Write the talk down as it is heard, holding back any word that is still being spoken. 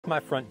my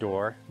front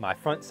door, my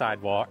front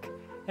sidewalk,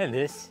 and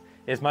this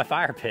is my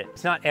fire pit.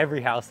 It's not every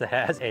house that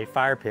has a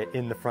fire pit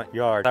in the front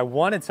yard. I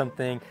wanted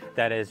something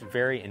that is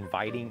very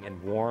inviting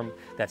and warm,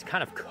 that's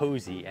kind of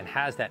cozy and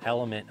has that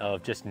element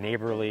of just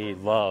neighborly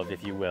love,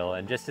 if you will,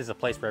 and just as a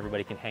place where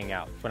everybody can hang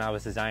out. When I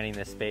was designing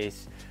this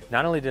space,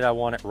 not only did I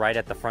want it right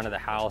at the front of the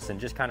house and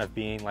just kind of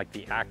being like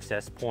the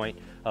access point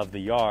of the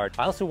yard,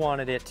 I also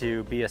wanted it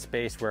to be a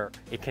space where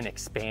it can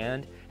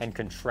expand and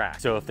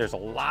contract. So if there's a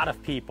lot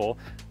of people,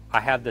 I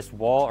have this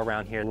wall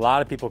around here. A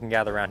lot of people can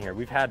gather around here.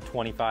 We've had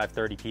 25,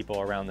 30 people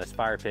around this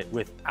fire pit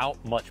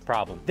without much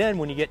problem. Then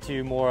when you get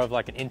to more of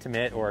like an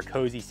intimate or a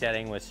cozy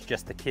setting with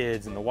just the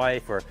kids and the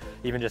wife, or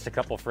even just a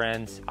couple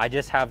friends, I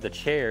just have the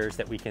chairs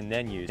that we can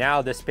then use.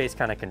 Now this space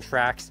kind of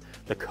contracts.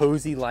 The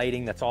cozy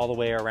lighting that's all the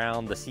way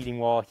around the seating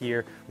wall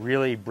here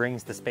really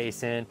brings the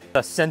space in.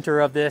 The center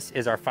of this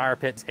is our fire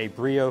pit. It's a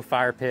Brio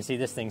fire pit. See,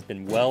 this thing's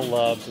been well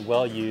loved,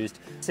 well used.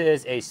 This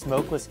is a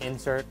smokeless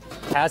insert.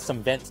 It has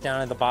some vents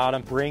down at the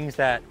bottom, brings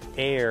that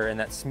air and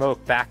that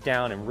smoke back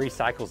down and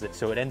recycles it,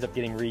 so it ends up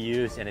getting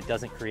reused and it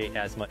doesn't create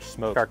as much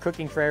smoke. Our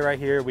cooking tray right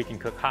here, we can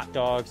cook hot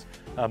dogs.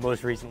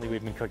 Most recently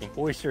we've been cooking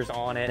oysters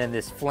on it, and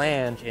this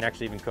flange, and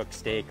actually even cook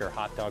steak or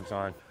hot dogs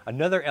on.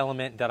 Another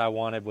element that I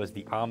wanted was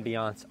the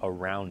ambiance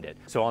around it.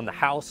 So on the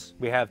house,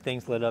 we have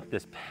things lit up.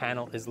 This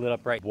panel is lit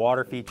up right.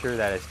 Water feature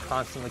that is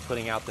constantly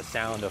putting out the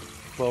sound of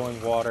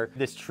flowing water.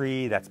 This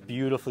tree that's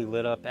beautifully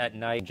lit up at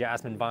night.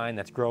 Jasmine vine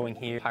that's growing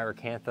here.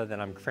 Pyracantha that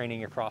I'm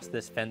training across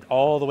this fence.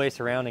 All the way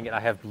surrounding it, I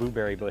have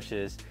blueberry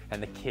bushes,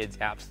 and the kids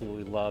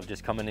absolutely love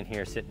just coming in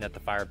here, sitting at the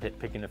fire pit,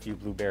 picking a few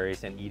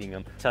blueberries and eating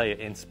them. I tell you,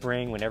 in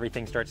spring, when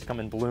everything starts to come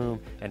in bloom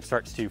and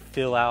starts to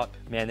fill out,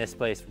 man, this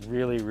place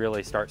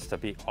really starts to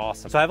be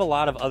awesome. So I have a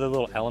lot of other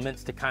little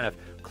elements to kind of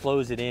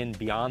close it in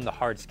beyond the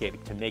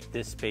hardscape to make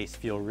this space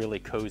feel really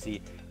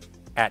cozy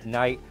at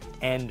night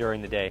and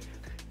during the day.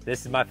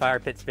 This is my fire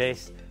pit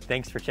space.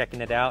 Thanks for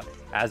checking it out.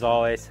 As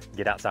always,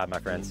 get outside, my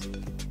friends.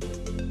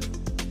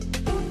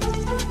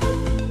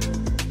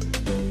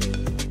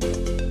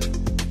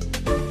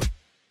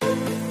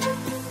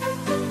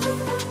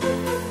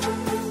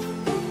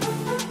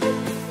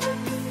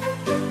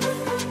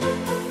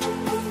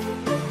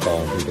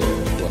 Every day,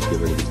 we'll have to get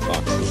rid of these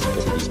boxes, get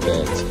rid of these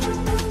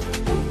beds.